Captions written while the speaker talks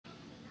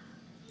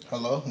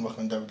Hello, and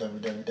welcome to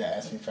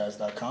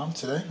www.askmefast.com.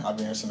 Today, I'll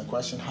be answering the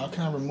question, how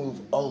can I remove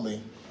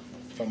Olleh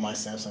from my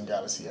Samsung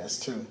Galaxy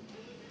S2?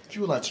 If you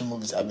would like to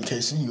remove this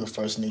application, you will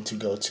first need to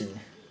go to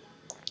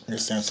your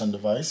Samsung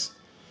device,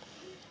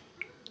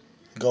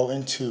 go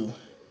into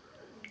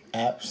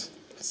Apps,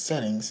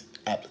 Settings,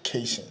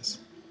 Applications.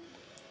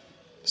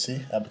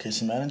 See,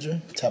 Application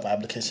Manager, tap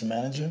Application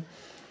Manager.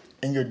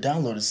 In your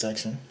Downloaded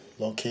section,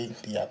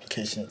 locate the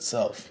application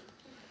itself.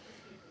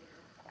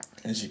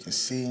 As you can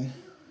see,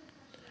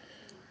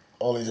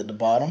 Olleh is at the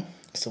bottom.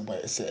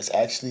 It's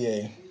actually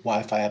a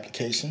Wi-Fi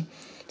application.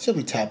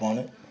 Simply tap on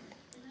it.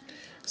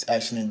 It's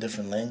actually in a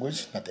different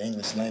language, not the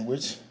English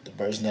language, the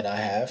version that I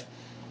have.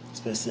 It's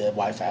basically a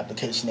Wi-Fi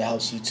application that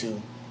helps you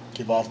to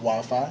give off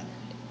Wi-Fi.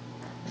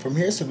 From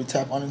here, simply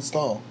tap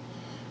uninstall.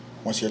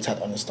 Once you're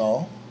tapped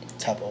uninstall,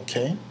 tap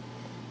OK.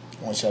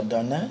 Once you have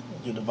done that,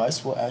 your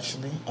device will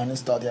actually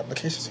uninstall the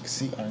application. As you can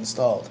see,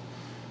 uninstalled.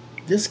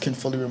 This can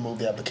fully remove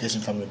the application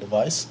from your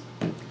device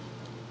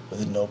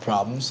with no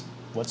problems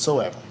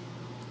whatsoever.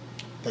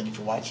 Thank you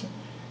for watching,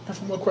 and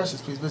for more questions,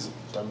 please visit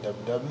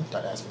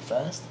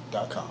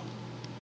www.askmefast.com.